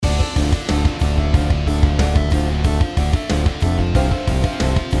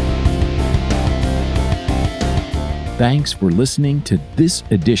Thanks for listening to this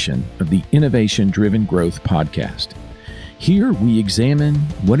edition of the Innovation Driven Growth Podcast. Here we examine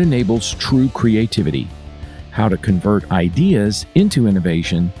what enables true creativity, how to convert ideas into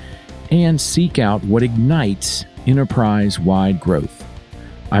innovation, and seek out what ignites enterprise-wide growth.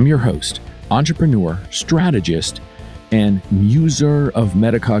 I'm your host, entrepreneur, strategist, and muser of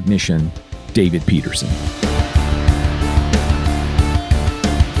metacognition, David Peterson.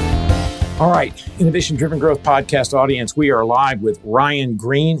 All right, Innovation Driven Growth Podcast audience, we are live with Ryan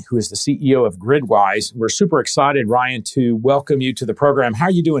Green, who is the CEO of Gridwise. We're super excited, Ryan, to welcome you to the program. How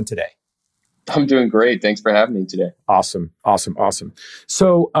are you doing today? I'm doing great. Thanks for having me today. Awesome.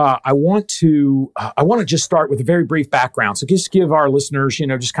 So I want to just start with a very brief background. So just give our listeners,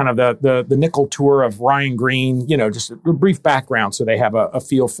 just kind of the nickel tour of Ryan Green, just a brief background so they have a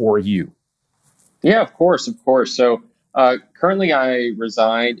feel for you. Yeah, of course. So currently I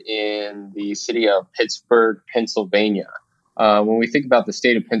reside in the city of Pittsburgh, Pennsylvania. When we think about the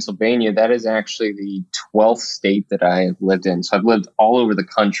state of Pennsylvania, that is actually the 12th state that I have lived in. So I've lived all over the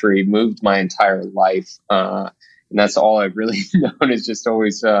country, moved my entire life. And that's all I've really known is just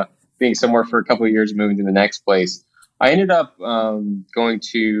always being somewhere for a couple of years, moving to the next place. I ended up going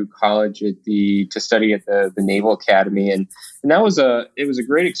to college to study at the Naval Academy, and that was a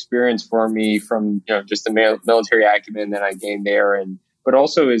great experience for me from just the military acumen that I gained there, but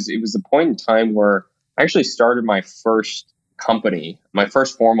also it was the point in time where I actually started my first company, my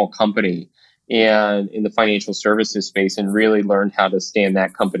first formal company, and in the financial services space, and really learned how to stand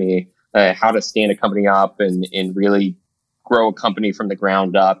that company, how to stand a company up, and really grow a company from the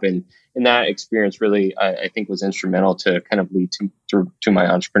ground up. And that experience really, I think, was instrumental to kind of lead to my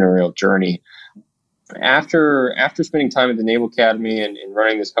entrepreneurial journey. After spending time at the Naval Academy and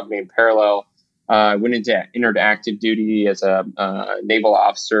running this company in parallel, I entered active duty as a naval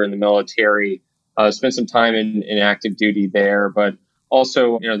officer in the military. Spent some time in active duty there, but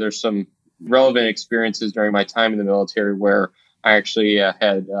also, there's some relevant experiences during my time in the military where I actually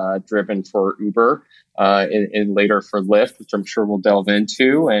had driven for Uber and later for Lyft, which I'm sure we'll delve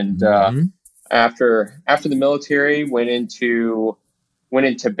into. And after the military, went into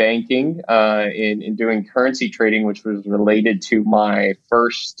banking in doing currency trading, which was related to my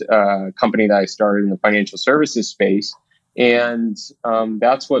first company that I started in the financial services space. And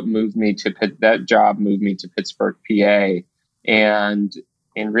that's what that job moved me to Pittsburgh, PA. And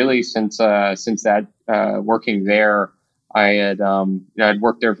really since that working there, I'd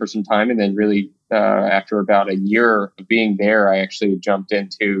worked there for some time, and then really after about a year of being there, I actually jumped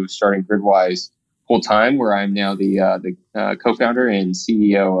into starting Gridwise full time, where I'm now the co-founder and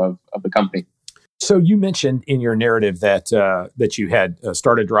CEO of the company. So you mentioned in your narrative that you had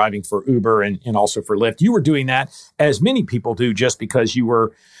started driving for Uber and also for Lyft. You were doing that, as many people do, just because you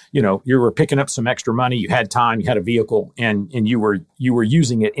were picking up some extra money, you had time, you had a vehicle, and you were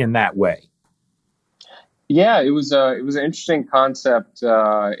using it in that way. Yeah, it was an interesting concept.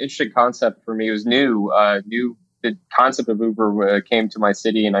 Interesting concept for me. It was new. The concept of Uber came to my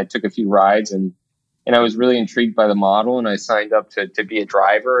city, and I took a few rides, and I was really intrigued by the model, and I signed up to be a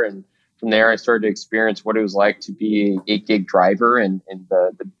driver. And from there, I started to experience what it was like to be a gig driver, and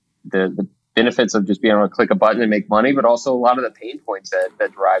the benefits of just being able to click a button and make money, but also a lot of the pain points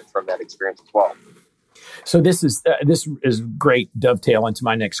that derived from that experience as well. So this is great dovetail into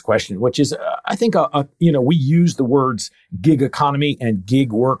my next question, which is I think we use the words gig economy and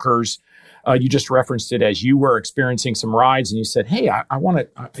gig workers. You just referenced it as you were experiencing some rides, and you said, "Hey, I want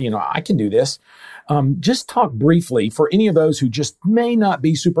to, I can do this." Just talk briefly for any of those who just may not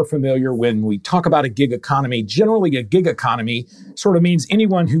be super familiar when we talk about a gig economy. Generally, a gig economy sort of means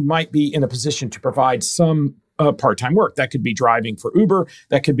anyone who might be in a position to provide some part-time work. That could be driving for Uber.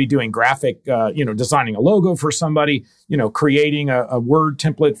 That could be doing graphic, designing a logo for somebody, creating a Word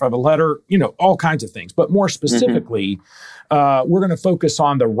template for the letter, all kinds of things. But more specifically, we're going to focus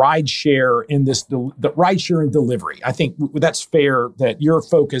on the ride share in the ride share and delivery. I think that's fair that your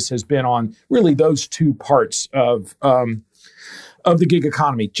focus has been on really those two parts of the gig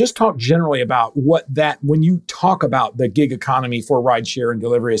economy. Just talk generally about when you talk about the gig economy for ride share and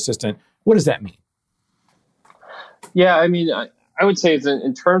delivery assistant, what does that mean? Yeah, I mean, I would say it's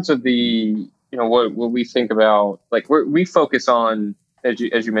in terms of the, what we think about, like we focus on, as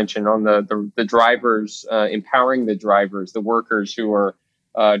you mentioned, on the drivers, empowering the drivers, the workers who are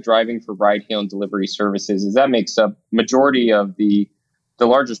driving for ride hail and delivery services. As that makes up majority of the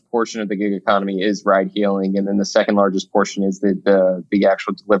largest portion of the gig economy is ride hailing, and then the second largest portion is the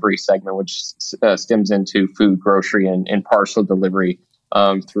actual delivery segment, which stems into food, grocery, and parcel delivery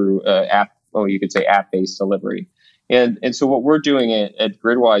through you could say app-based delivery. And so what we're doing at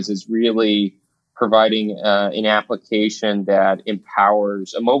Gridwise is really providing an application that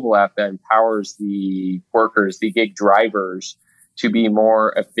empowers a mobile app that empowers the workers, the gig drivers, to be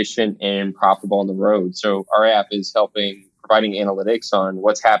more efficient and profitable on the road. So our app is providing analytics on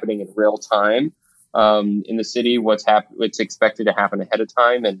what's happening in real time in the city, what's expected to happen ahead of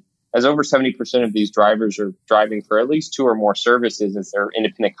time. And as over 70% of these drivers are driving for at least two or more services, as they're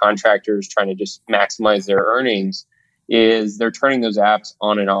independent contractors trying to just maximize their earnings, is they're turning those apps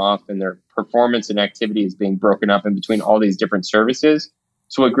on and off, and their performance and activity is being broken up in between all these different services.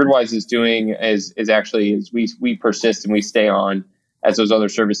 So what Gridwise is doing is we persist and we stay on as those other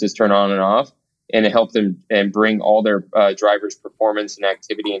services turn on and off, and to help them and bring all their drivers' performance and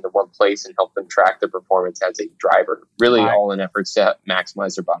activity into one place and help them track their performance as a driver, really all in efforts to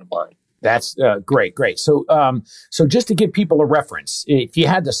maximize their bottom line. That's great. So just to give people a reference, if you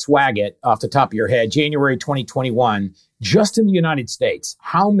had to swag it off the top of your head, January 2021, just in the United States,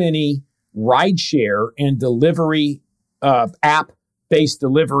 how many rideshare and delivery app-based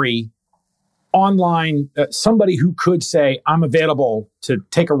delivery online, somebody who could say, I'm available to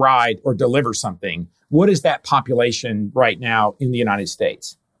take a ride or deliver something, what is that population right now in the United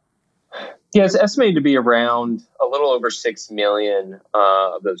States? Yeah, it's estimated to be around a little over 6 million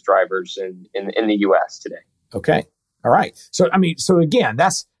of those drivers in the U.S. today. Okay. All right. So again,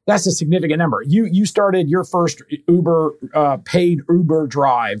 that's a significant number. You started your first paid Uber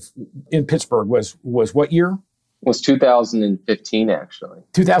drive in Pittsburgh was what year? It was 2015, actually.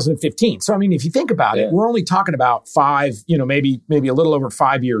 2015. So, if you think about it, we're only talking about maybe a little over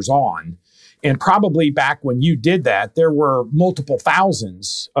 5 years on. And probably back when you did that, there were multiple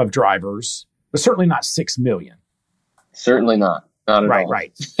thousands of drivers, but certainly not 6 million. Certainly not. Not at all.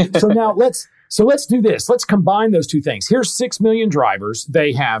 Right. So now let's do this. Let's combine those two things. Here's 6 million drivers.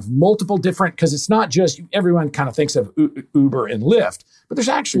 They have multiple different, because it's not just, everyone kind of thinks of Uber and Lyft, but there's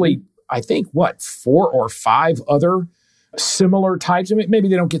actually, I think, 4 or 5 other similar types. Maybe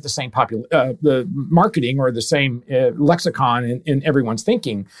they don't get the same the marketing or the same lexicon in everyone's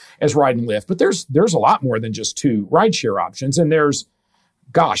thinking as Ride and Lyft, but there's a lot more than just 2 rideshare options, and there's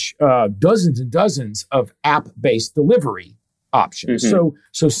dozens and dozens of app-based delivery options. Mm-hmm.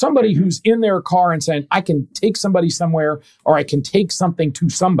 So somebody who's in their car and saying, I can take somebody somewhere, or I can take something to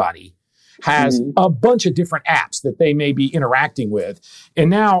somebody, has a bunch of different apps that they may be interacting with.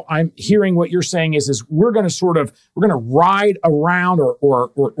 And now I'm hearing what you're saying is we're going to ride around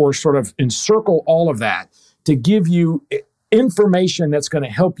or sort of encircle all of that to give you information that's going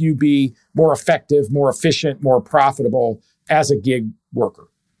to help you be more effective, more efficient, more profitable as a gig worker.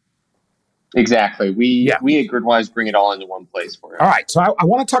 Exactly. We at Gridwise bring it all into one place for you. All right. So I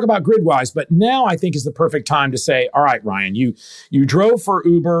want to talk about Gridwise, but now I think is the perfect time to say, all right, Ryan, you drove for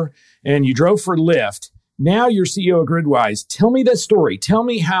Uber and you drove for Lyft. Now you're CEO of Gridwise. Tell me that story. Tell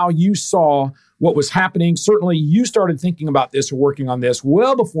me how you saw what was happening. Certainly you started thinking about this or working on this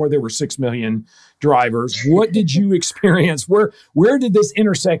well before there were 6 million drivers. What did you experience? Where did this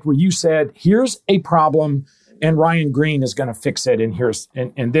intersect where you said, here's a problem and Ryan Green is going to fix it,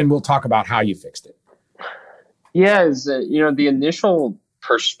 and then we'll talk about how you fixed it? Yeah, the initial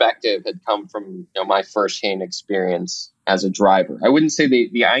perspective had come from my firsthand experience as a driver. I wouldn't say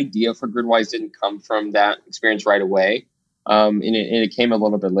the idea for Gridwise didn't come from that experience right away, and it came a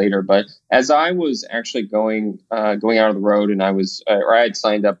little bit later. But as I was actually going out of the road, and I had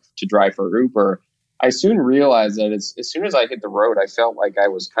signed up to drive for Uber, I soon realized that as soon as I hit the road, I felt like I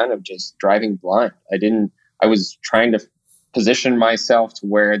was kind of just driving blind. I was trying to position myself to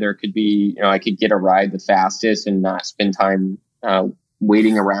where there could be, I could get a ride the fastest and not spend time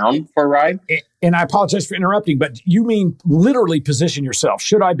waiting around for a ride. And I apologize for interrupting, but you mean literally position yourself.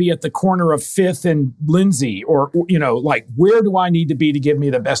 Should I be at the corner of 5th and Lindsay, or where do I need to be to give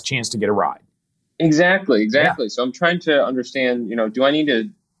me the best chance to get a ride? Exactly. Yeah. So I'm trying to understand, do I need to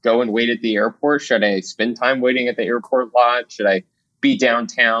go and wait at the airport? Should I spend time waiting at the airport lot? Should I be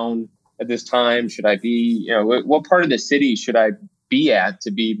downtown at this time? Should I be, what part of the city should I be at to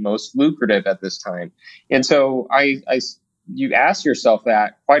be most lucrative at this time? And so you ask yourself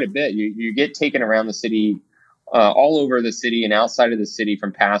that quite a bit. You get taken around the city, all over the city and outside of the city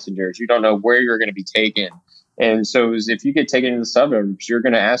from passengers. You don't know where you're going to be taken. And so if you get taken to the suburbs, you're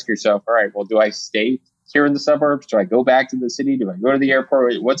going to ask yourself, all right, well, do I stay here in the suburbs? Do I go back to the city? Do I go to the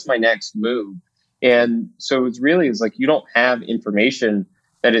airport? What's my next move? And so it's like you don't have information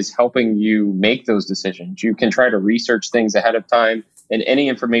that is helping you make those decisions. You can try to research things ahead of time, and any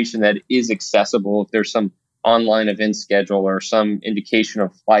information that is accessible, if there's some online event schedule or some indication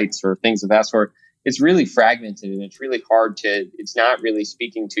of flights or things of that sort, it's really fragmented, and it's really hard it's not really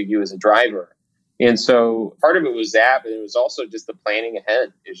speaking to you as a driver. And so part of it was that, but it was also just the planning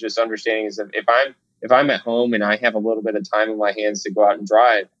ahead. It's just understanding is if I'm at home and I have a little bit of time in my hands to go out and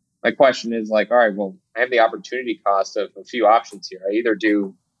drive, my question is like, all right, well, I have the opportunity cost of a few options here. I either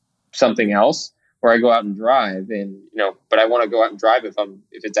do something else or I go out and drive, and but I want to go out and drive if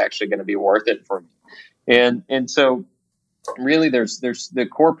it's actually going to be worth it for me. And so really there's the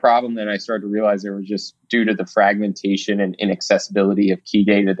core problem that I started to realize there was just due to the fragmentation and inaccessibility of key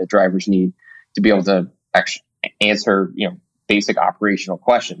data that drivers need to be able to actually answer, basic operational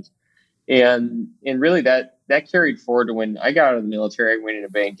questions. And really that carried forward to when I got out of the military, I went into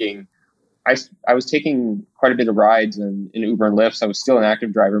banking. I was taking quite a bit of rides in Uber and Lyft. So I was still an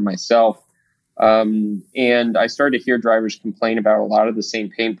active driver myself. And I started to hear drivers complain about a lot of the same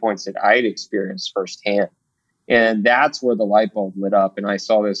pain points that I had experienced firsthand. And that's where the light bulb lit up. And I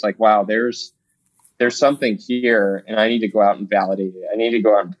saw this like, wow, there's something here, and I need to go out and validate it. I need to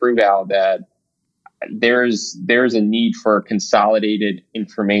go out and prove out that there's a need for consolidated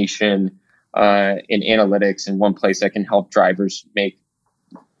information and analytics in one place that can help drivers make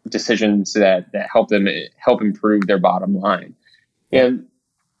decisions that help improve their bottom line. And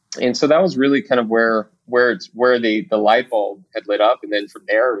so that was really kind of where the light bulb had lit up. And then from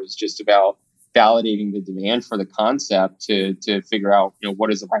there, it was just about validating the demand for the concept to figure out,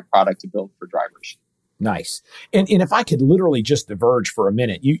 what is the right product to build for drivers. Nice. And if I could literally just diverge for a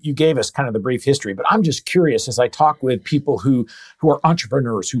minute, you gave us kind of the brief history, but I'm just curious as I talk with people who are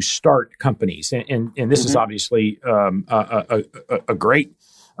entrepreneurs, who start companies, and this is obviously a great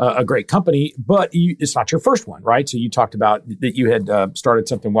company, but it's not your first one, right? So you talked about that you had started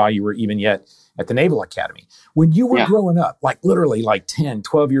something while you were even yet at the Naval Academy. When you were growing up, like literally like 10,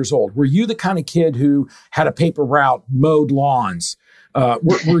 12 years old, were you the kind of kid who had a paper route, mowed lawns?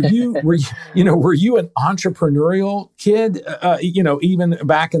 Were you an entrepreneurial kid? Even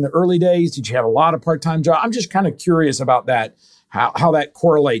back in the early days, did you have a lot of part-time jobs? I'm just kind of curious about that, how that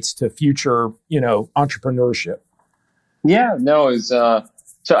correlates to future, entrepreneurship. Yeah, no, it's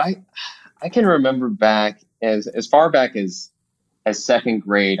so I can remember back as far back as second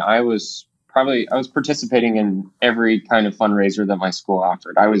grade, I was participating in every kind of fundraiser that my school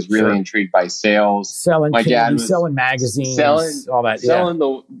offered. I was really intrigued by sales. Selling candy, selling magazines, all that. Selling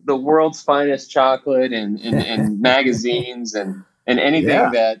the world's finest chocolate and magazines and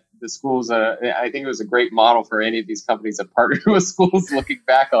anything that the schools, I think it was a great model for any of these companies that partnered with schools looking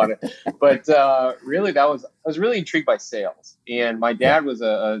back on it. But really I was really intrigued by sales. And my dad was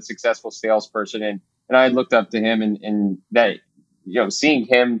a successful salesperson, and I looked up to him, and that, seeing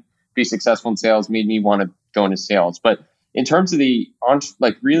him be successful in sales made me want to go into sales. But in terms of the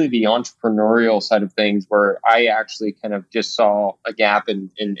entrepreneurial side of things, where I actually kind of just saw a gap and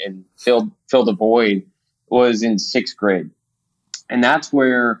filled a void, was in sixth grade. And that's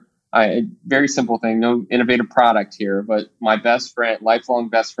where very simple thing, no innovative product here, but my lifelong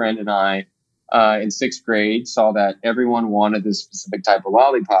best friend and I, in sixth grade, saw that everyone wanted this specific type of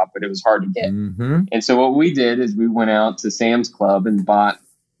lollipop, but it was hard to get. Mm-hmm. And so what we did is we went out to Sam's Club and bought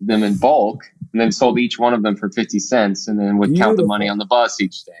them in bulk, and then sold each one of them for 50 cents, and then would count the money on the bus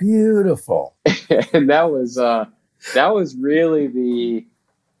each day. Beautiful. And that was really the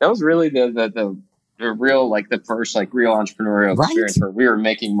real, like the first like real entrepreneurial experience where we were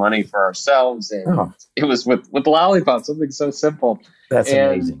making money for ourselves, and it was with lollipops, something so simple. That's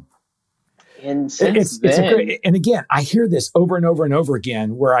amazing. And since then, it's a great, and again, I hear this over and over and over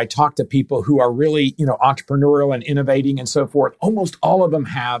again, where I talk to people who are really, entrepreneurial and innovating and so forth. Almost all of them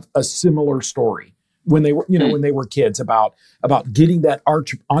have a similar story when they were, when they were kids about getting that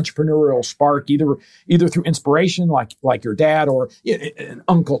entrepreneurial spark, either through inspiration, like your dad or an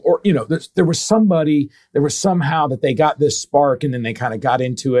uncle, or, there was somehow that they got this spark, and then they kind of got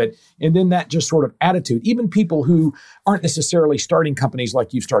into it. And then that just sort of attitude, even people who aren't necessarily starting companies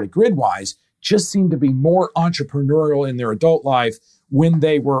like you started Gridwise, just seem to be more entrepreneurial in their adult life when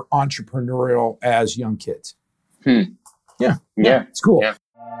they were entrepreneurial as young kids. Yeah. It's cool. Yeah.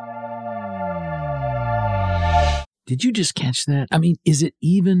 Did you just catch that? I mean, is it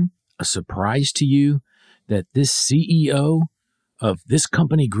even a surprise to you that this CEO of this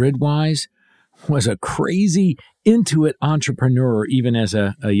company, Gridwise, was a crazy Intuit entrepreneur even as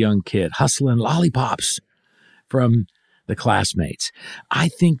a young kid, hustling lollipops from the classmates? I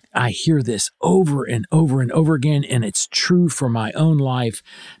think I hear this over and over and over again, and it's true for my own life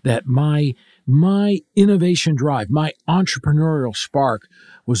that my innovation drive, my entrepreneurial spark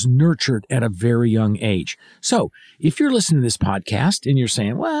was nurtured at a very young age. So if you're listening to this podcast and you're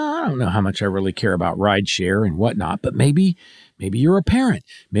saying, well, I don't know how much I really care about rideshare and whatnot, but maybe you're a parent,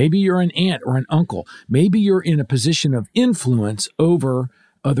 maybe you're an aunt or an uncle, maybe you're in a position of influence over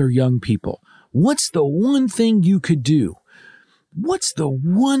other young people. What's the one thing you could do? What's the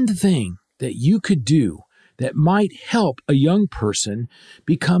one thing that you could do that might help a young person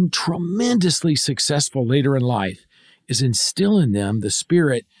become tremendously successful later in life is instill in them the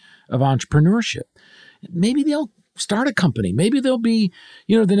spirit of entrepreneurship. Maybe they'll start a company. Maybe they'll be,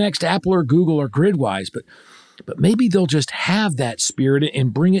 the next Apple or Google or Gridwise, but maybe they'll just have that spirit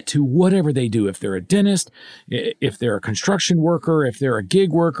and bring it to whatever they do. If they're a dentist, if they're a construction worker, if they're a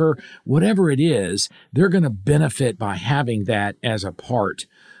gig worker, whatever it is, they're going to benefit by having that as a part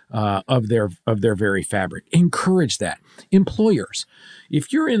of their very fabric. Encourage that. Employers,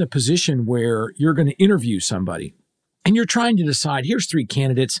 if you're in a position where you're going to interview somebody and you're trying to decide, here's 3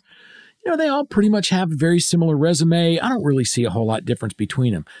 candidates, they all pretty much have a very similar resume. I don't really see a whole lot difference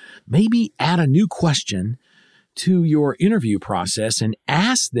between them. Maybe add a new question to your interview process and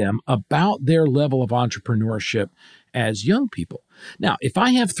ask them about their level of entrepreneurship as young people. Now, if I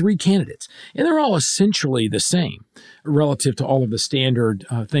have 3 candidates and they're all essentially the same relative to all of the standard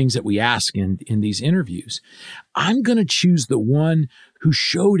things that we ask in these interviews, I'm going to choose the one who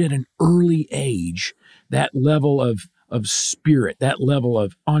showed at an early age that level of spirit, that level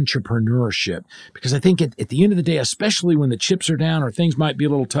of entrepreneurship. Because I think at the end of the day, especially when the chips are down or things might be a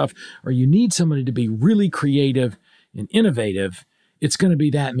little tough, or you need somebody to be really creative and innovative, it's going to be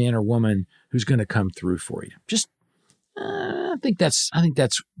that man or woman who's going to come through for you. Just, I think that's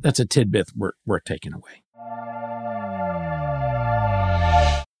a tidbit worth taking away.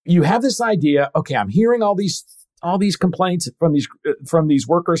 You have this idea, okay, I'm hearing all these complaints from these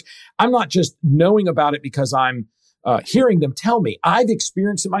workers. I'm not just knowing about it because I'm hearing them tell me. I've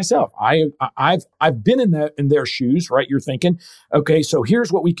experienced it myself. I've been in their shoes, right? You're thinking, okay, so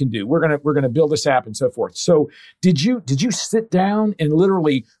here's what we can do. We're gonna build this app and so forth. So did you sit down and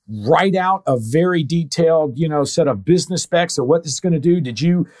literally write out a very detailed, set of business specs of what this is going to do? Did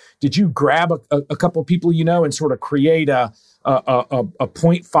you grab a couple of people and sort of create a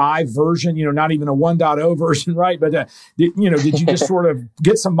 0.5 version, not even a 1.0 version, right? But, did you just sort of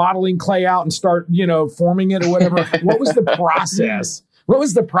get some modeling clay out and start, forming it or whatever? What was the process? What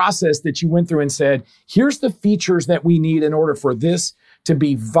was the process that you went through and said, here's the features that we need in order for this to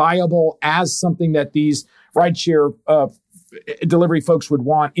be viable as something that these rideshare delivery folks would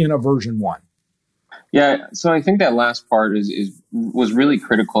want in a version 1? Yeah, so I think that last part was really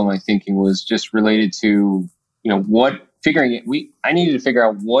critical in my thinking, was just related to, I needed to figure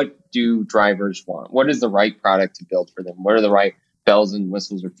out, what do drivers want? What is the right product to build for them? What are the right bells and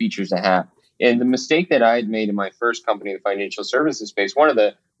whistles or features to have? And the mistake that I had made in my first company, the financial services space, one of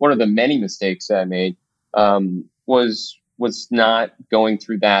the many mistakes that I made was not going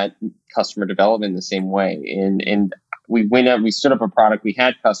through that customer development the same way. And we stood up a product, we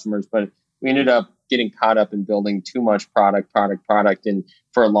had customers, but we ended up getting caught up in building too much product and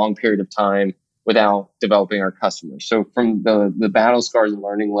for a long period of time without developing our customers. So from the battle scars and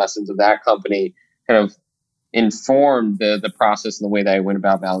learning lessons of that company kind of informed the process and the way that I went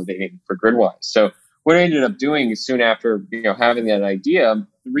about validating for Gridwise. So what I ended up doing is, soon after having that idea,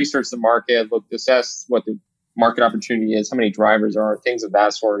 research the market, assess what the market opportunity is, how many drivers are, things of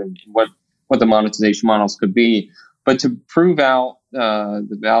that sort, and what the monetization models could be. But to prove out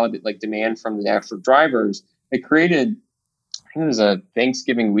the valid demand from the actual drivers, I created, I think it was a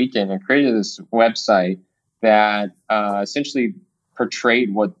Thanksgiving weekend, I created this website that essentially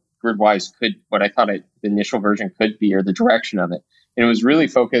portrayed what Gridwise what I thought the initial version could be, or the direction of it. And it was really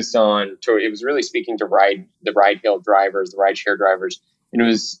focused it was really speaking to the ride-hail drivers, the rideshare drivers. And it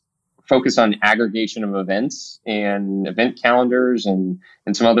was focused on aggregation of events and event calendars and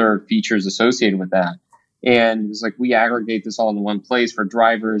some other features associated with that. And it was like, we aggregate this all in one place for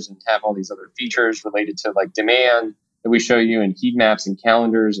drivers and have all these other features related to demand that we show you, and heat maps and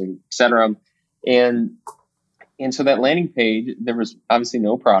calendars, and et cetera. And so that landing page, there was obviously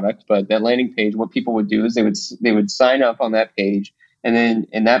no product, but that landing page, what people would do is they would sign up on that page, and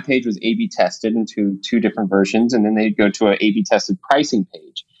that page was A/B tested into 2 different versions, and then they'd go to an A/B tested pricing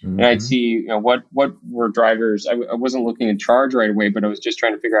page, and I'd see what were drivers. I wasn't looking to charge right away, but I was just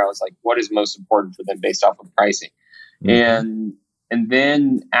trying to figure out what is most important for them based off of pricing, and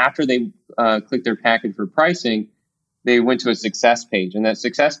then after they clicked their package for pricing, they went to a success page, and that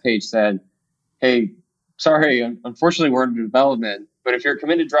success page said, "Hey, sorry, unfortunately we're in development, but if you're a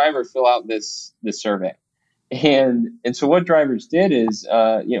committed driver, fill out this survey." And so what drivers did is,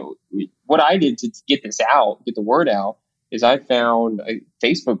 what I did to get the word out, is I found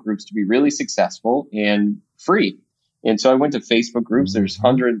Facebook groups to be really successful and free. And so I went to Facebook groups. There's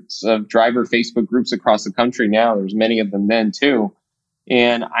hundreds of driver Facebook groups across the country now. There's many of them then too.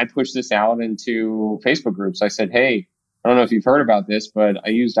 And I pushed this out into Facebook groups. I said, hey, I don't know if you've heard about this, but I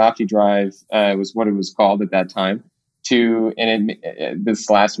used OptiDrive, was what it was called at that time, this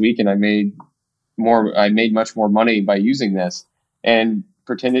last week, and I made much more money by using this, and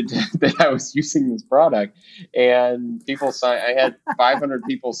pretended that I was using this product. And I had 500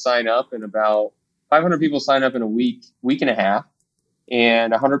 people sign up in a week and a half,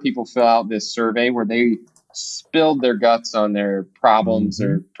 and 100 people fill out this survey where they spilled their guts on their problems,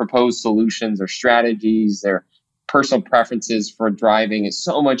 their proposed solutions, their strategies, their personal preferences for driving. It's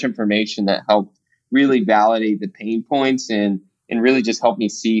so much information that helped really validate the pain points and really just helped me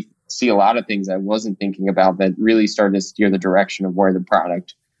see a lot of things I wasn't thinking about that really started to steer the direction of where the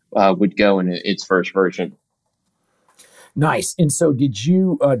product would go in its first version. Nice. And so did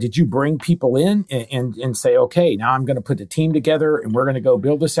you bring people in and say, okay, now I'm going to put the team together and we're going to go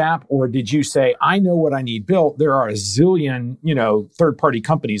build this app? Or did you say, I know what I need built. There are a zillion, third-party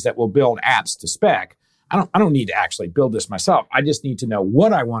companies that will build apps to spec. I don't need to actually build this myself. I just need to know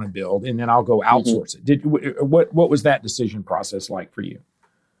what I want to build, and then I'll go outsource it. What was that decision process like for you?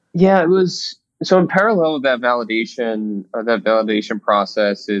 Yeah, it was. So in parallel with that validation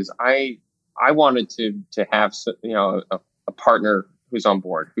process is I wanted to have, a partner who's on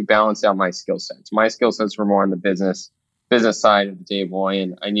board, who balanced out my skill sets. My skill sets were more on the business side of the Dave Loy,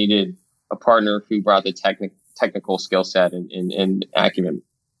 and I needed a partner who brought the technical skill set and acumen.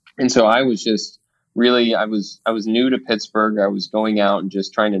 And so I was just really, I was new to Pittsburgh. I was going out and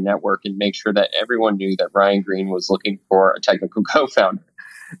just trying to network and make sure that everyone knew that Ryan Green was looking for a technical co-founder.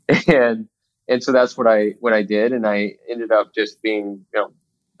 And so that's what I did. And I ended up just being,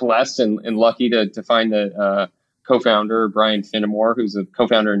 blessed and lucky to find the co-founder, Brian Finnemore, who's a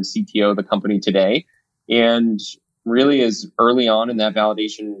co-founder and CTO of the company today. And really, as early on in that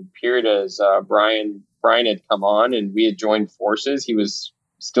validation period as Brian had come on and we had joined forces, he was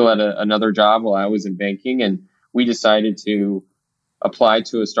still at another job while I was in banking, and we decided to apply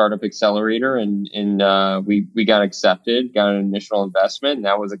to a startup accelerator, and we got accepted, got an initial investment, and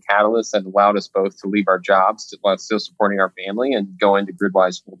that was a catalyst that allowed us both to leave our jobs while still supporting our family and go into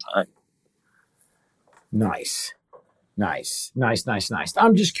Gridwise full time. Nice.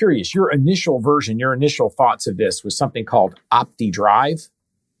 I'm just curious, your initial thoughts of this was something called OptiDrive?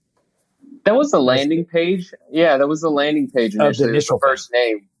 That was the landing page. Yeah, that was the landing page initially. The initial first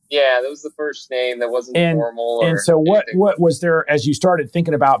name. Yeah, that was the first name. That wasn't formal. And so what was there, as you started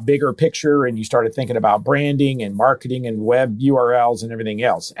thinking about bigger picture and you started thinking about branding and marketing and web URLs and everything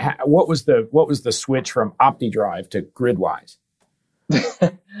else, what was the switch from OptiDrive to Gridwise?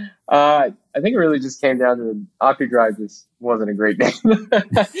 I think it really just came down to OptiDrive just wasn't a great name.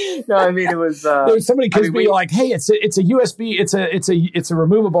 No, I mean, it was... somebody could be like, hey, it's a USB, it's a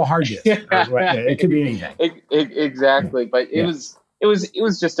removable hard disk. It could be anything. Exactly. But it was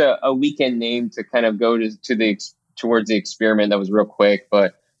just a weekend name to kind of go towards the experiment that was real quick.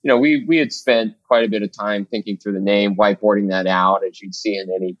 But, we had spent quite a bit of time thinking through the name, whiteboarding that out, as you'd see in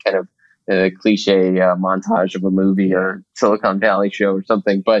any kind of cliche montage of a movie or Silicon Valley show or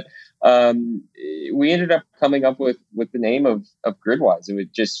something. But we ended up coming up with the name of Gridwise. It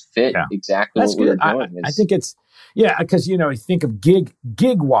would just fit exactly what we were doing. I think it's, because, you think of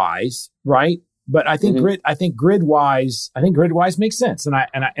gig-wise, right? But I think Gridwise makes sense, and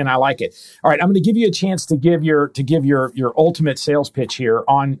I like it. All right, I'm going to give you a chance to give your ultimate sales pitch here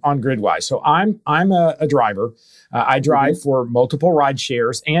on Gridwise. So I'm a driver. I drive for multiple ride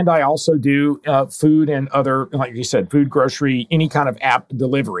shares, and I also do food and other, like you said, food, grocery, any kind of app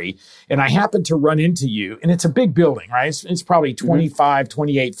delivery. And I happen to run into you, and it's a big building, right? It's probably 25,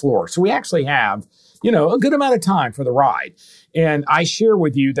 28 floors. So we actually have a good amount of time for the ride. And I share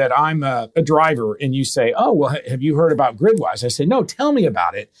with you that I'm a driver, and you say, oh, well, have you heard about Gridwise? I say, no, tell me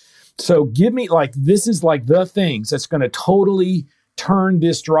about it. So give me this is like the things that's going to totally turn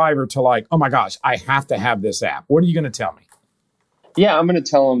this driver to like, oh my gosh, I have to have this app. What are you going to tell me? Yeah, I'm going to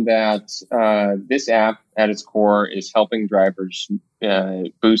tell them that this app at its core is helping drivers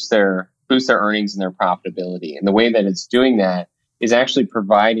boost their earnings and their profitability. And the way that it's doing that is actually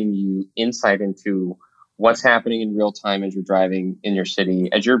providing you insight into what's happening in real time as you're driving in your city.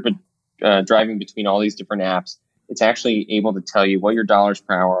 As you're driving between all these different apps, it's actually able to tell you what your dollars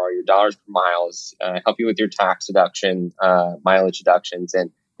per hour are, your dollars per miles, help you with your tax deduction, mileage deductions,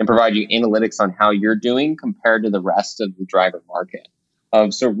 and provide you analytics on how you're doing compared to the rest of the driver market.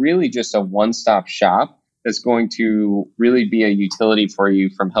 So really just a one-stop shop that's going to really be a utility for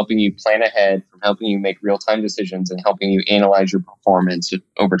you, from helping you plan ahead, from helping you make real-time decisions, and helping you analyze your performance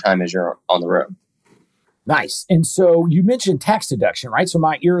over time as you're on the road. Nice. And so you mentioned tax deduction, right? So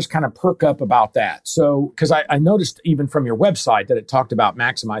my ears kind of perk up about that. So, because I noticed even from your website that it talked about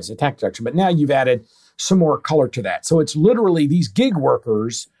maximizing the tax deduction, but now you've added some more color to that. So it's literally these gig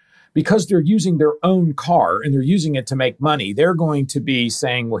workers, because they're using their own car and they're using it to make money, they're going to be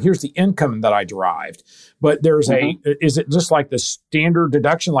saying, well, here's the income that I derived. But there's is it just like the standard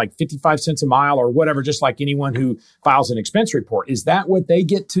deduction, like 55 cents a mile or whatever, just like anyone who files an expense report? Is that what they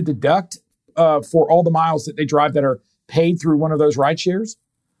get to deduct for all the miles that they drive that are paid through one of those ride shares?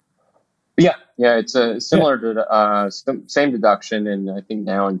 Yeah, it's similar to same deduction. And I think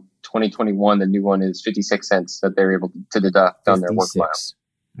now in 2021, the new one is 56 cents that they're able to deduct on their work miles.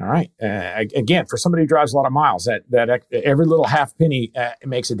 All right. Again, for somebody who drives a lot of miles, that every little half penny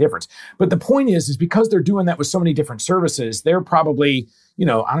makes a difference. But the point is because they're doing that with so many different services, they're probably,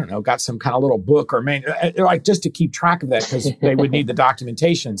 I don't know, got some kind of little book or like just to keep track of that, because they would need the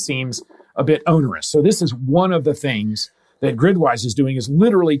documentation, seems a bit onerous. So this is one of the things that Gridwise is doing, is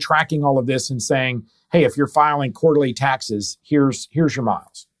literally tracking all of this and saying, hey, if you're filing quarterly taxes, here's your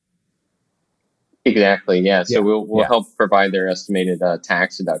miles. Exactly. Yeah. So we'll help provide their estimated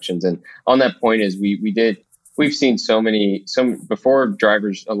tax deductions. And on that point is we've seen before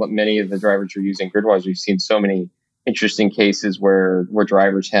drivers, many of the drivers were using Gridwise. We've seen so many interesting cases where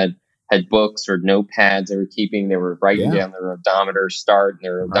drivers had books or notepads they were keeping. They were writing down their odometer start and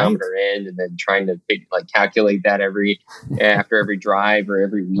their odometer end, and then trying to calculate that after every drive or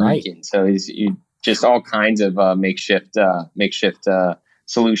every week. Right. And so just all kinds of makeshift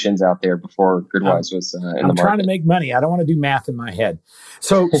solutions out there before Gridwise was in the market. I'm trying to make money. I don't want to do math in my head.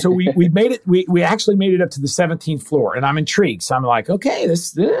 So we made it. We actually made it up to the 17th floor, and I'm intrigued. So I'm like, okay,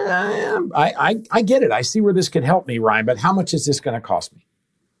 this I get it. I see where this could help me, Ryan. But how much is this going to cost me?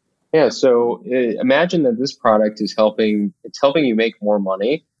 Yeah. So imagine that this product is helping. It's helping you make more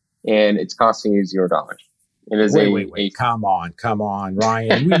money, and it's costing you $0. It is wait. Come on,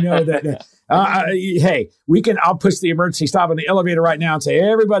 Ryan. We know that. Hey, I'll push the emergency stop on the elevator right now and say,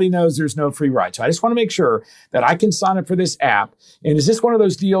 everybody knows there's no free ride. So I just want to make sure that I can sign up for this app. And is this one of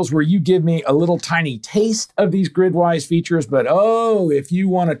those deals where you give me a little tiny taste of these Gridwise features, but if you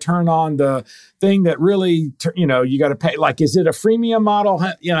want to turn on the thing that really, you got to pay, like, is it a freemium model?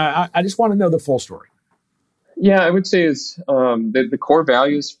 I just want to know the full story. Yeah, I would say the core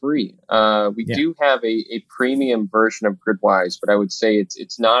value is free. We do have a premium version of Gridwise, but I would say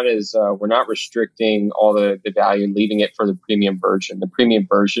it's not as we're not restricting all the value and leaving it for the premium version. The premium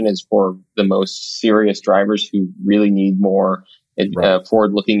version is for the most serious drivers who really need more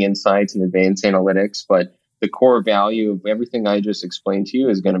forward-looking insights and advanced analytics. But the core value of everything I just explained to you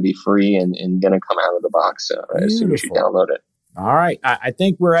is going to be free and going to come out of the box as soon as you download it. All right, I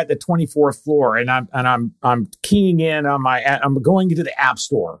think we're at the 24th floor, and I'm keying in on I'm going to the App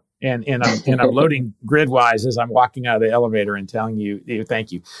Store, and I'm loading Gridwise as I'm walking out of the elevator and telling you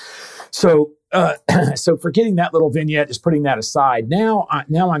thank you. So so forgetting that little vignette, just putting that aside. Now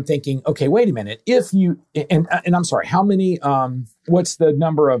I'm thinking, okay, wait a minute. If you and I'm sorry, how many? What's the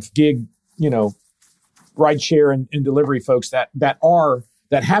number of gig ride share and delivery folks that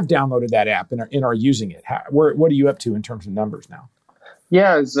have downloaded that app and are using it? What are you up to in terms of numbers now?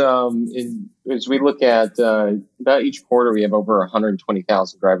 Yeah, as we look at about each quarter, we have over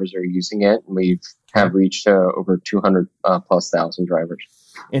 120,000 drivers that are using it, and we have reached over 200 plus thousand drivers.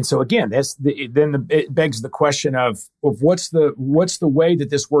 And so again, it begs the question of what's the way that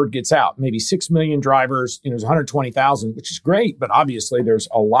this word gets out? Maybe 6 million drivers, there's 120,000, which is great, but obviously there's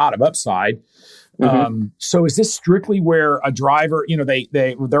a lot of upside. Mm-hmm. So is this strictly where a driver,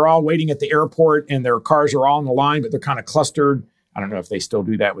 they're all waiting at the airport and their cars are all on the line, but they're kind of clustered? I don't know if they still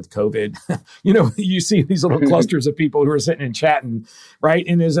do that with COVID. You see these little clusters of people who are sitting and chatting, right?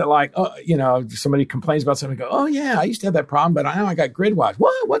 And is it like, somebody complains about something, go, oh yeah, I used to have that problem, but I got Gridwise.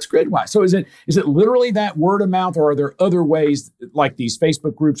 What's Gridwise? So is it literally that word of mouth, or are there other ways like these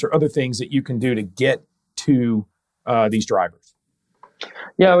Facebook groups or other things that you can do to get to these drivers?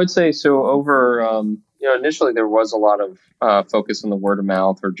 Yeah, I would say so. Over, initially there was a lot of focus on the word of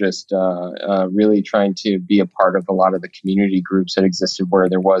mouth, or just really trying to be a part of a lot of the community groups that existed, where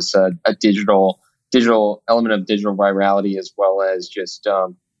there was a digital element of digital virality, as well as just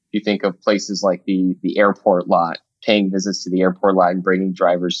you think of places like the airport lot, paying visits to the airport lot and bringing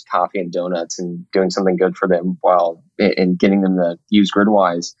drivers coffee and donuts and doing something good for them and getting them to use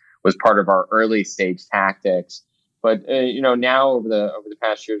Gridwise was part of our early stage tactics. But now over the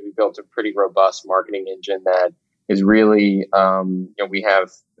past years, we've built a pretty robust marketing engine that is really we have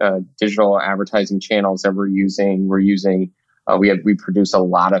digital advertising channels that we're using. We produce a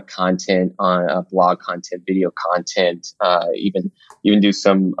lot of content on blog content, video content, even do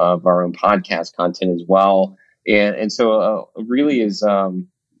some of our own podcast content as well. And so really is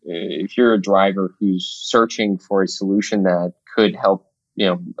if you're a driver who's searching for a solution that could help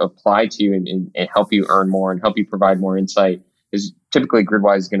apply to you and help you earn more and help you provide more insight, is typically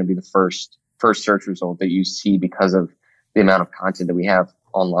Gridwise is going to be the first search result that you see because of the amount of content that we have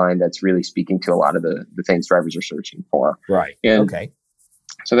online that's really speaking to a lot of the things drivers are searching for. Right. And okay.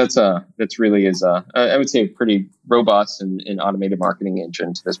 So that's really is I would say a pretty robust and automated marketing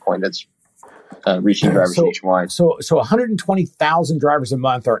engine to this point that's reaching drivers nationwide. So 120,000 drivers a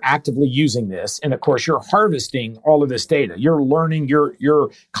month are actively using this, and of course you're harvesting all of this data. You're learning. You're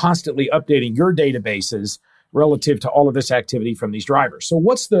constantly updating your databases relative to all of this activity from these drivers. So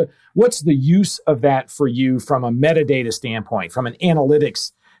what's the use of that for you from a metadata standpoint, from an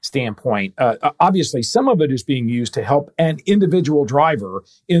analytics standpoint? Obviously, some of it is being used to help an individual driver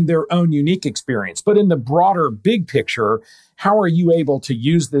in their own unique experience. But in the broader big picture, how are you able to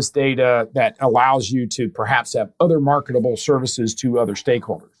use this data that allows you to perhaps have other marketable services to other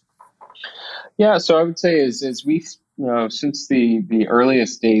stakeholders? Yeah, so I would say as we since the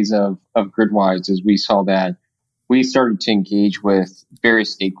earliest days of Gridwise, as we saw that we started to engage with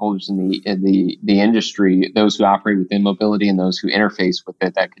various stakeholders in the industry, those who operate within mobility and those who interface with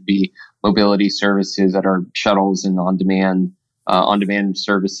it. That could be mobility services that are shuttles and on-demand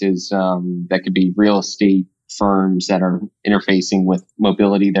services. That could be real estate firms that are interfacing with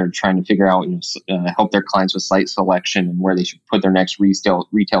mobility. They're trying to figure out, help their clients with site selection and where they should put their next retail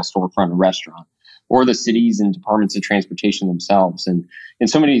storefront or restaurant, or the cities and departments of transportation themselves. And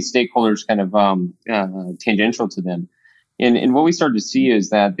so many stakeholders kind of tangential to them. And what we started to see is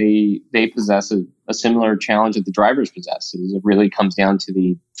that they possess a similar challenge that the drivers possess. It really comes down to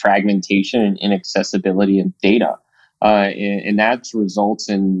the fragmentation and inaccessibility of data. And that results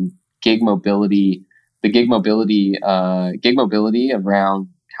in gig mobility around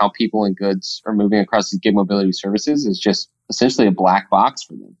how people and goods are moving across these gig mobility services is just essentially a black box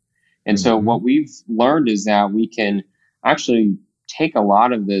for them. And so what we've learned is that we can actually take a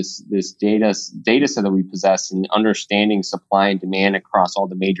lot of this data set that we possess in understanding supply and demand across all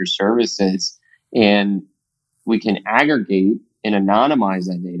the major services, and we can aggregate and anonymize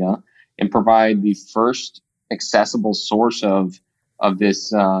that data and provide the first accessible source of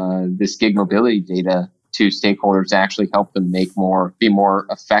this gig mobility data to stakeholders to actually help them be more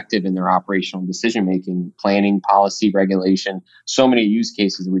effective in their operational decision making, planning, policy, regulation. So many use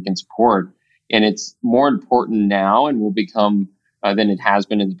cases that we can support, and it's more important now, and will become than it has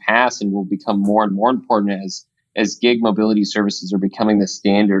been in the past, and will become more and more important as gig mobility services are becoming the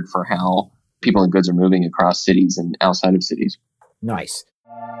standard for how people and goods are moving across cities and outside of cities. Nice.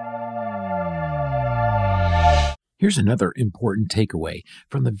 Here's another important takeaway.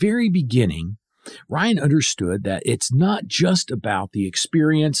 From the very beginning, Ryan understood that it's not just about the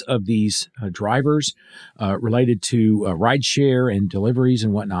experience of these drivers related to rideshare and deliveries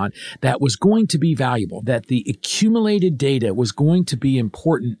and whatnot that was going to be valuable, that the accumulated data was going to be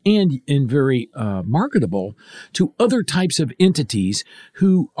important and very marketable to other types of entities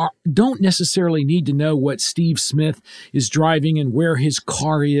who don't necessarily need to know what Steve Smith is driving and where his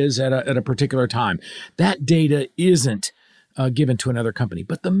car is at a particular time. That data isn't given to another company,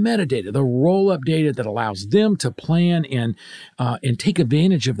 but the metadata, the roll-up data that allows them to plan and take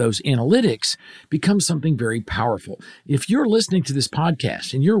advantage of those analytics becomes something very powerful. If you're listening to this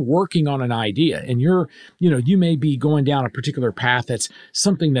podcast and you're working on an idea and you may be going down a particular path that's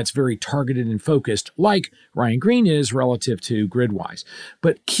something that's very targeted and focused, like Ryan Green is relative to Gridwise.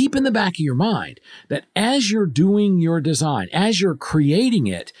 But keep in the back of your mind that as you're doing your design, as you're creating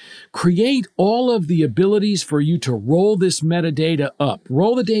it, create all of the abilities for you to roll this metadata up,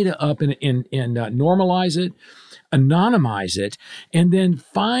 roll the data up and normalize it, anonymize it, and then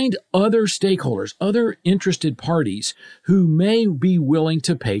find other stakeholders, other interested parties who may be willing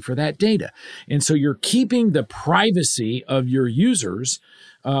to pay for that data. And so you're keeping the privacy of your users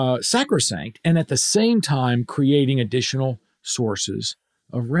sacrosanct, and at the same time creating additional sources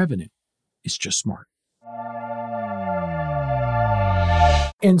of revenue. It's just smart.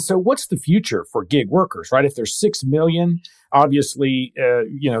 And so what's the future for gig workers, right? If there's 6 million, obviously,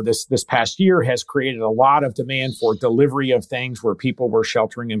 this past year has created a lot of demand for delivery of things where people were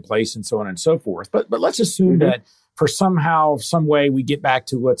sheltering in place and so on and so forth. But let's assume that for some way we get back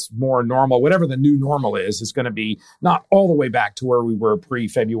to what's more normal, whatever the new normal is going to be not all the way back to where we were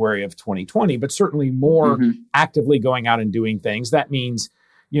pre-February of 2020, but certainly more actively going out and doing things. That means,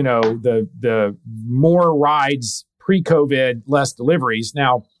 the more rides pre-COVID, less deliveries.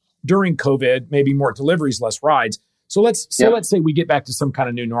 Now, during COVID, maybe more deliveries, less rides. So let's say we get back to some kind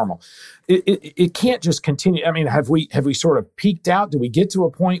of new normal. It can't just continue. I mean, have we sort of peaked out? Do we get to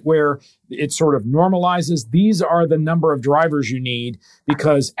a point where it sort of normalizes? These are the number of drivers you need,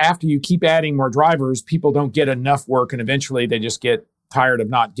 because after you keep adding more drivers, people don't get enough work, and eventually they just get tired of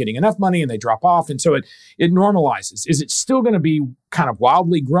not getting enough money and they drop off. And so it normalizes. Is it still going to be kind of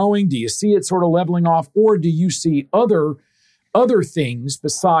wildly growing? Do you see it sort of leveling off, or do you see other things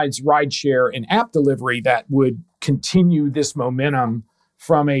besides rideshare and app delivery that would continue this momentum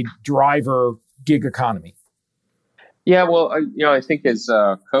from a driver gig economy? Yeah, well, I think as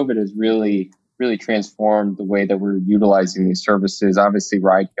COVID has really transformed the way that we're utilizing these services. Obviously,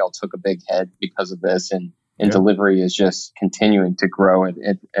 ride-hail took a big hit because of this, and delivery is just continuing to grow at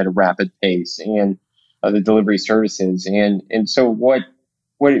a rapid pace, and the delivery services. And so what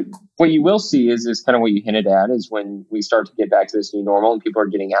you will see is kind of what you hinted at, is when we start to get back to this new normal and people are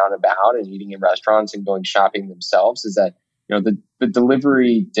getting out and about and eating in restaurants and going shopping themselves, is that the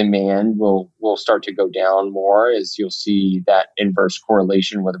delivery demand will start to go down more, as you'll see that inverse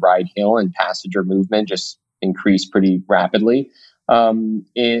correlation with ride hail and passenger movement just increase pretty rapidly.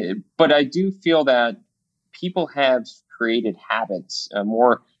 But I do feel that people have created habits,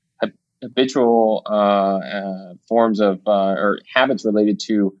 more habitual forms of or habits related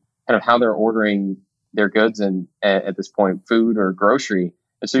to kind of how they're ordering their goods and at this point, food or grocery.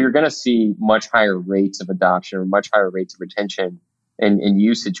 And so you're going to see much higher rates of adoption or much higher rates of retention and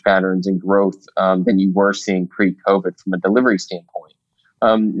usage patterns and growth than you were seeing pre-COVID from a delivery standpoint.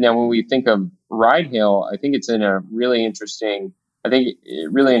 Now, when we think of ride hail, I think it's in a really interesting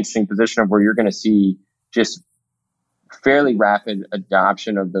position of where you're going to see just fairly rapid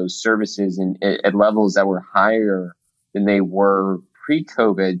adoption of those services at levels that were higher than they were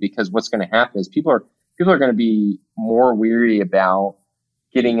pre-COVID, because what's going to happen is people are going to be more weary about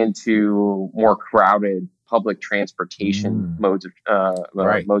getting into more crowded public transportation modes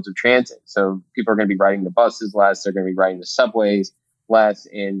of transit. So people are going to be riding the buses less. They're going to be riding the subways less,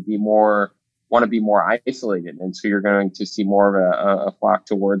 and want to be more isolated. And so you're going to see more of a flock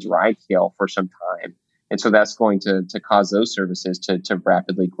towards ride hail for some time. And so that's going to cause those services to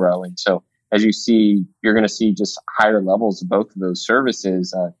rapidly grow. And so as you see, you're going to see just higher levels of both of those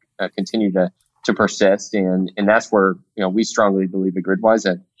services continue to persist. And that's where, we strongly believe at Gridwise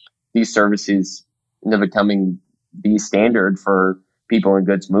that these services end up becoming the standard for people and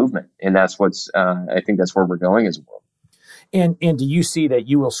goods movement. And that's I think that's where we're going as a world. And do you see that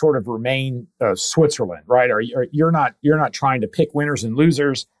you will sort of remain Switzerland, right? Or you're not trying to pick winners and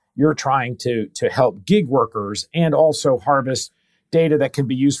losers. You're trying to help gig workers and also harvest data that can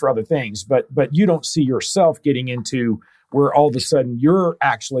be used for other things. But you don't see yourself getting into where all of a sudden you're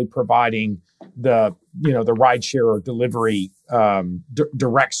actually providing the rideshare or delivery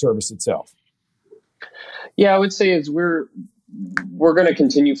direct service itself. Yeah, I would say is we're going to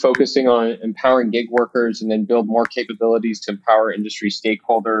continue focusing on empowering gig workers and then build more capabilities to empower industry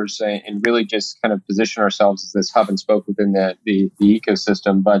stakeholders and really just kind of position ourselves as this hub and spoke within the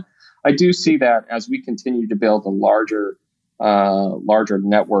ecosystem. But I do see that as we continue to build a larger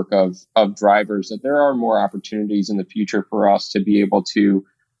network of drivers, that there are more opportunities in the future for us to be able to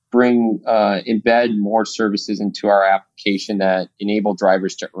embed more services into our application that enable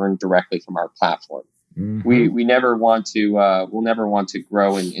drivers to earn directly from our platform. Mm-hmm. We'll never want to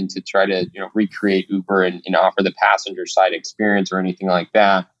grow and to try to recreate Uber and offer the passenger side experience or anything like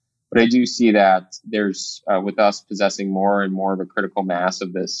that. But I do see that there's with us possessing more and more of a critical mass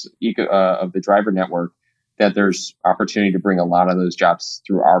of this of the driver network, that there's opportunity to bring a lot of those jobs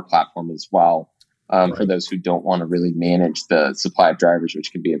through our platform as well. For those who don't want to really manage the supply of drivers,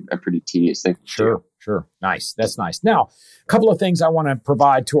 which can be a pretty tedious thing. Sure. Nice. That's nice. Now, a couple of things I want to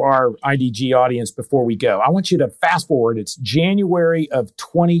provide to our IDG audience before we go. I want you to fast forward. It's January of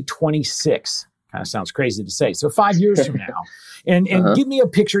 2026. Kind of sounds crazy to say. So 5 years from now. And give me a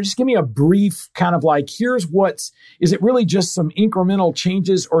picture. Just give me a brief kind of like, is it really just some incremental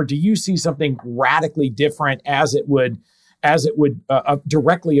changes, or do you see something radically different as it would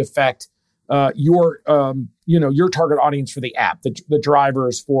directly affect your target audience for the app, the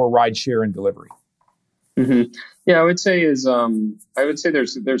drivers for rideshare and delivery? Mm-hmm. Yeah, I would say there's going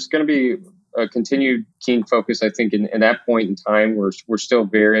to be a continued keen focus. I think in that point in time, we're still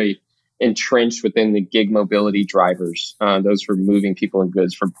very entrenched within the gig mobility drivers, those who are moving people and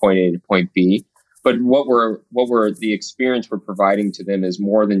goods from point A to point B. But the experience we're providing to them is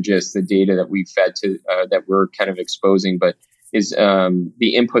more than just the data that we fed to that we're kind of exposing, but is the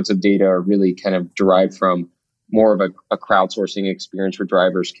inputs of data are really kind of derived from more of a crowdsourcing experience where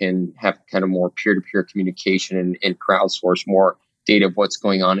drivers can have kind of more peer-to-peer communication and crowdsource more data of what's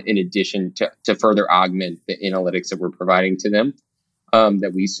going on in addition to further augment the analytics that we're providing to them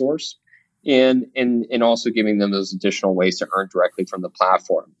that we source, and also giving them those additional ways to earn directly from the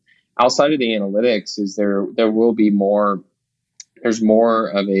platform. Outside of the analytics, there will be more. There's more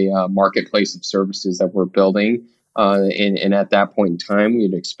of a marketplace of services that we're building And at that point in time,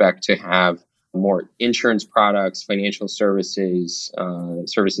 we'd expect to have more insurance products, financial services,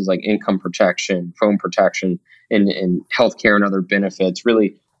 services like income protection, phone protection, and healthcare and other benefits,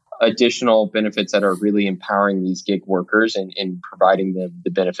 really additional benefits that are really empowering these gig workers and providing them the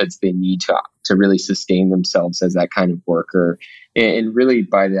benefits they need to really sustain themselves as that kind of worker. And really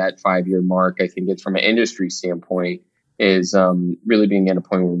by that 5-year mark, I think it's from an industry standpoint, is really being at a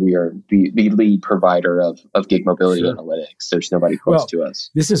point where we are the lead provider of gig mobility analytics. There's nobody close to us.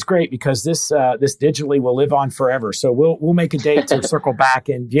 This is great because this digitally will live on forever. So we'll make a date to circle back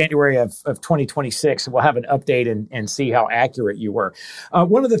in January of 2026, and we'll have an update and see how accurate you were.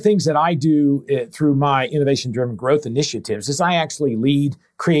 One of the things that I do through my innovation-driven growth initiatives is I actually lead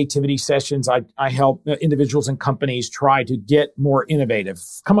creativity sessions. I help individuals and companies try to get more innovative,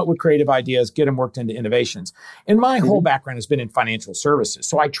 come up with creative ideas, get them worked into innovations. And my whole background has been in financial services.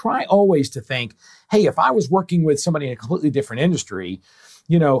 So I try always to think, hey, if I was working with somebody in a completely different industry,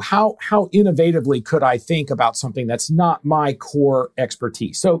 how innovatively could I think about something that's not my core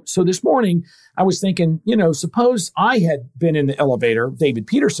expertise? So this morning I was thinking, suppose I had been in the elevator, David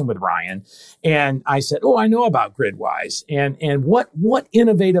Peterson with Ryan, and I said, I know about Gridwise, and what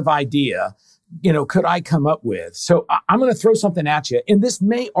innovative idea, could I come up with? So I'm going to throw something at you, and this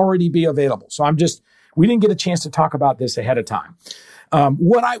may already be available. So we didn't get a chance to talk about this ahead of time.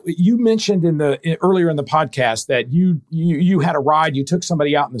 You mentioned earlier in the podcast that you had a ride, you took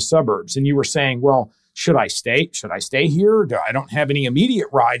somebody out in the suburbs, and you were saying, well, should I stay? Should I stay here? I don't have any immediate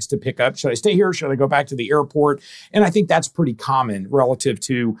rides to pick up. Should I stay here? Should I go back to the airport? And I think that's pretty common relative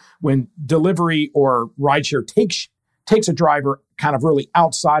to when delivery or rideshare takes a driver kind of really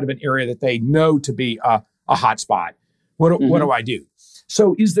outside of an area that they know to be a hot spot. What do I do?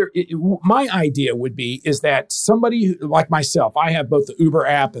 So my idea would be is that somebody like myself, I have both the Uber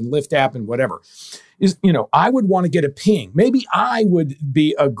app and Lyft app and whatever, I would want to get a ping. Maybe I would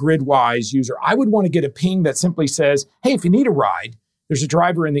be a Gridwise user. I would want to get a ping that simply says, hey, if you need a ride, there's a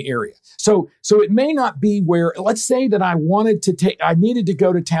driver in the area. So it may not be where, let's say that I needed to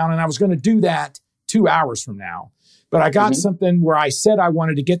go to town and I was going to do that 2 hours from now. But I got something where I said I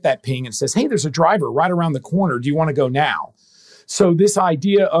wanted to get that ping and it says, hey, there's a driver right around the corner. Do you want to go now? So this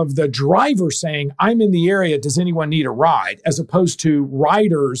idea of the driver saying, I'm in the area, does anyone need a ride? As opposed to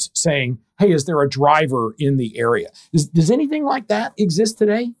riders saying, hey, is there a driver in the area? Does anything like that exist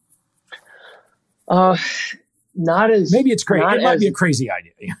today? Not as maybe it's crazy. It might be a crazy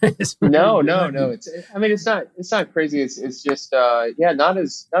idea. No. It's not crazy. It's just not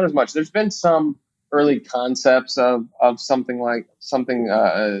as much. There's been some early concepts of something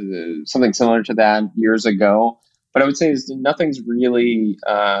similar to that years ago. But I would say nothing's really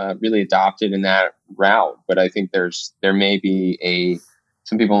adopted in that route. But I think there may be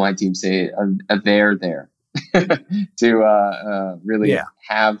some people on my team say a there to really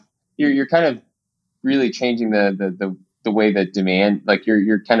have you're kind of really changing the way that demand, like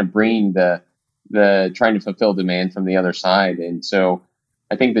you're kind of bringing the trying to fulfill demand from the other side. And so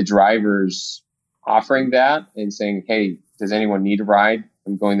I think the drivers offering that and saying, hey, does anyone need a ride?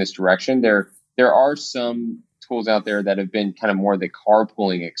 I'm going this direction. There are some tools out there that have been kind of more the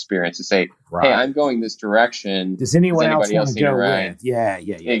carpooling experience to say, hey, I'm going this direction. Does anybody else want to go with? Yeah.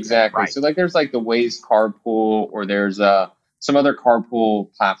 Exactly. Right. So there's like the Waze carpool, or there's some other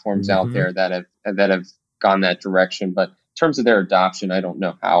carpool platforms out there that have gone that direction. But in terms of their adoption, I don't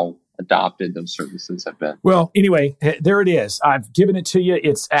know how adopted those services have been. Well, anyway, there it is. I've given it to you.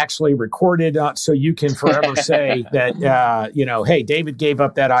 It's actually recorded, so you can forever say that, hey, David gave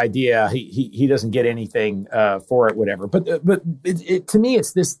up that idea. He doesn't get anything for it, whatever. But to me,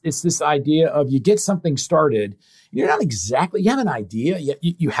 it's this idea of you get something started. You have an idea.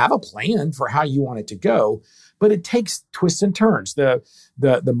 You have a plan for how you want it to go, but it takes twists and turns. The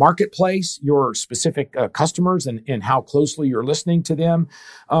marketplace, your specific customers, and how closely you're listening to them,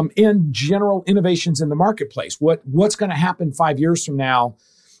 and general innovations in the marketplace. What's going to happen 5 years from now,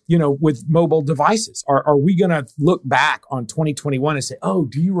 with mobile devices? Are we going to look back on 2021 and say, oh,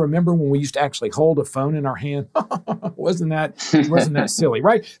 do you remember when we used to actually hold a phone in our hand? Wasn't that silly,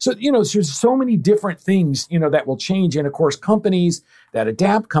 right? So, there's so many different things, that will change. And of course, companies that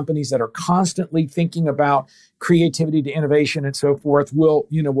adapt, companies that are constantly thinking about creativity to innovation and so forth will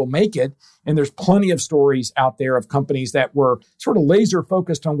make it. And there's plenty of stories out there of companies that were sort of laser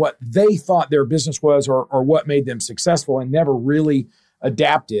focused on what they thought their business was or what made them successful and never really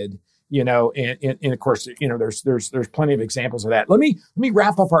adapted, and of course, there's plenty of examples of that. Let me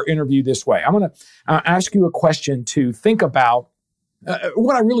wrap up our interview this way. I'm going to ask you a question to think about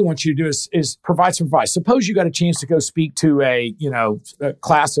What I really want you to do is provide some advice. Suppose you got a chance to go speak to a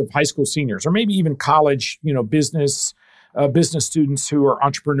class of high school seniors, or maybe even college, business students who are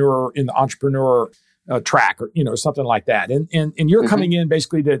entrepreneur in the entrepreneur track, or something like that. And you're coming in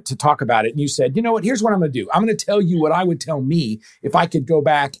basically to talk about it. And you said, you know what? Here's what I'm going to do. I'm going to tell you what I would tell me if I could go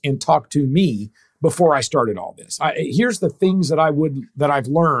back and talk to me before I started all this. Here's the things that I've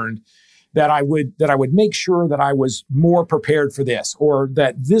learned. That I would make sure that I was more prepared for this, or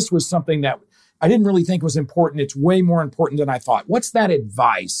that this was something that I didn't really think was important. It's way more important than I thought. What's that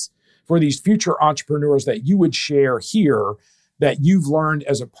advice for these future entrepreneurs that you would share here that you've learned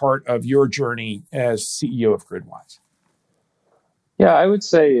as a part of your journey as CEO of Gridwise? Yeah, I would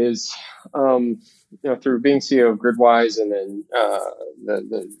say is, through being CEO of Gridwise and then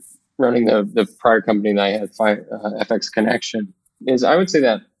the running the prior company that I had, FX Connection, is I would say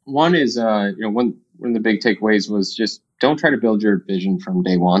that one is, one of the big takeaways was just don't try to build your vision from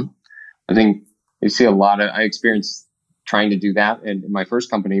day one. I think you see I experienced trying to do that in my first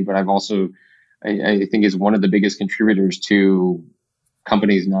company, but I've also, I think is one of the biggest contributors to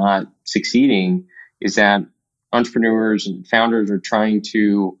companies not succeeding is that entrepreneurs and founders are trying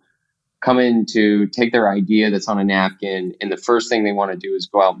to come in to take their idea that's on a napkin, and the first thing they want to do is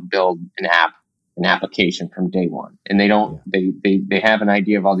go out and build an application from day one. And they don't, they have an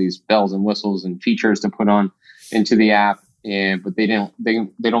idea of all these bells and whistles and features to put on into the app, but they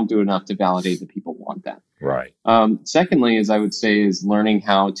don't do enough to validate that people want that. Right. Secondly, I would say is learning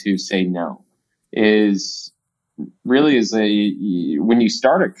how to say no when you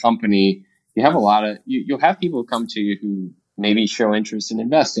start a company, you have you'll have people come to you who maybe show interest in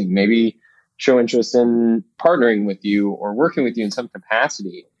investing, maybe show interest in partnering with you or working with you in some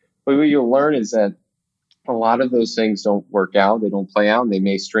capacity. But what you'll learn is that a lot of those things don't work out. They don't play out, and they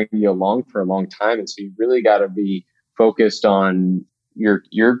may string you along for a long time. And so you really got to be focused on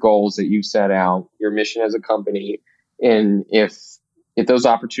your goals that you set out, your mission as a company. And if those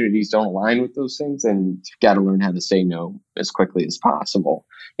opportunities don't align with those things, then you've got to learn how to say no as quickly as possible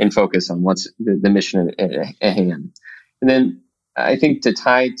and focus on what's the mission at hand. And then I think to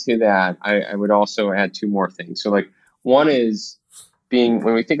tie to that, I would also add two more things. So one is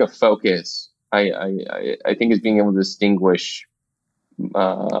when we think of focus, I think is being able to distinguish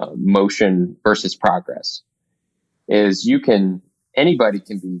motion versus progress. Anybody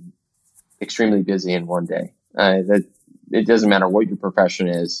can be extremely busy in one day. That it doesn't matter what your profession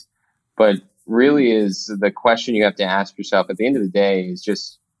is, but really is the question you have to ask yourself at the end of the day is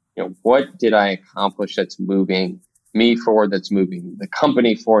just, what did I accomplish that's moving me forward, that's moving the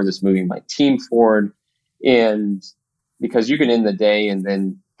company forward, that's moving my team forward? And because you can end the day and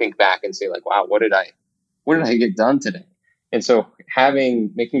then think back and say wow, what did I get done today? And so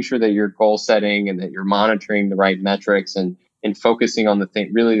making sure that you're goal setting and that you're monitoring the right metrics and focusing on the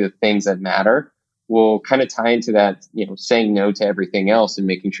things that matter will kind of tie into that, saying no to everything else and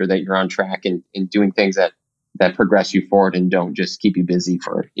making sure that you're on track and doing things that progress you forward and don't just keep you busy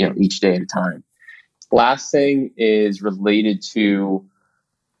for, each day at a time. Last thing is related to,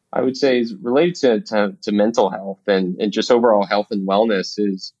 I would say is related to mental health and just overall health and wellness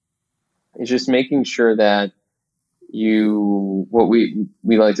is just making sure that what we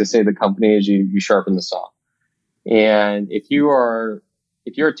like to say at the company is you sharpen the saw. And if you're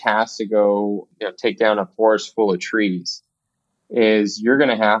tasked to go, take down a forest full of trees, you're going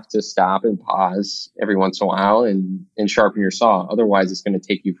to have to stop and pause every once in a while and sharpen your saw. Otherwise, it's going to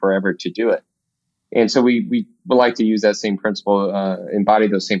take you forever to do it. And so we would like to use that same principle, embody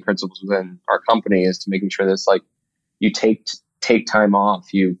those same principles within our company, is to making sure that it's you take time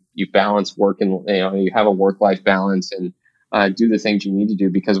off, you balance work and you have a work-life balance and do the things you need to do,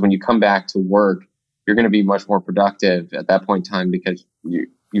 because when you come back to work, you're going to be much more productive at that point in time because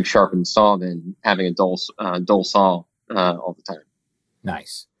you've sharpened the saw than having a dull saw all the time.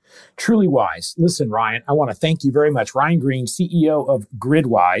 Nice. Truly wise. Listen, Ryan, I want to thank you very much. Ryan Green, CEO of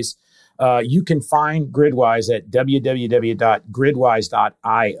Gridwise. You can find Gridwise at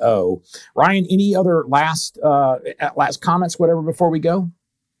www.gridwise.io. Ryan, any other last comments, whatever, before we go?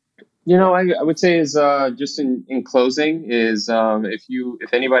 I would say is just in closing is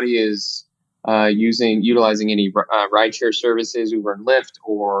if anybody is utilizing any rideshare services, Uber and Lyft,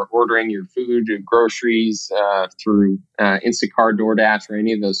 or ordering your food or groceries through Instacart, DoorDash, or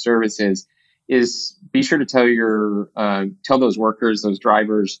any of those services, is be sure to tell those workers, those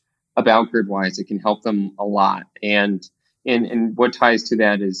drivers, about Gridwise. It can help them a lot. And what ties to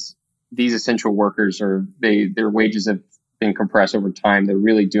that is these essential workers their wages have been compressed over time. They're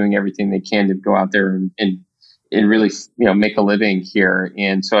really doing everything they can to go out there and really make a living here.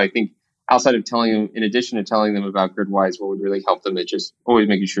 And so I think outside of telling them, in addition to telling them about Gridwise, what would really help them is just always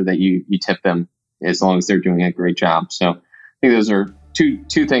making sure that you tip them as long as they're doing a great job. So I think those are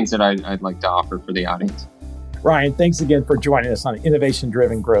two things that I'd like to offer for the audience. Ryan, thanks again for joining us on the Innovation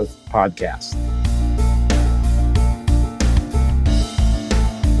Driven Growth podcast.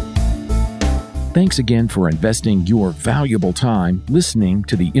 Thanks again for investing your valuable time listening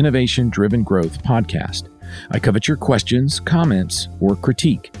to the Innovation Driven Growth podcast. I covet your questions, comments, or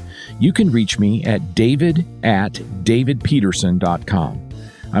critique. You can reach me at david@davidpeterson.com.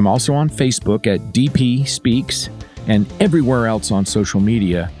 I'm also on Facebook at DP Speaks and everywhere else on social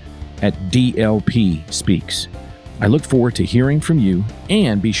media at DLP Speaks. I look forward to hearing from you,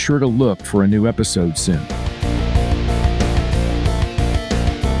 and be sure to look for a new episode soon.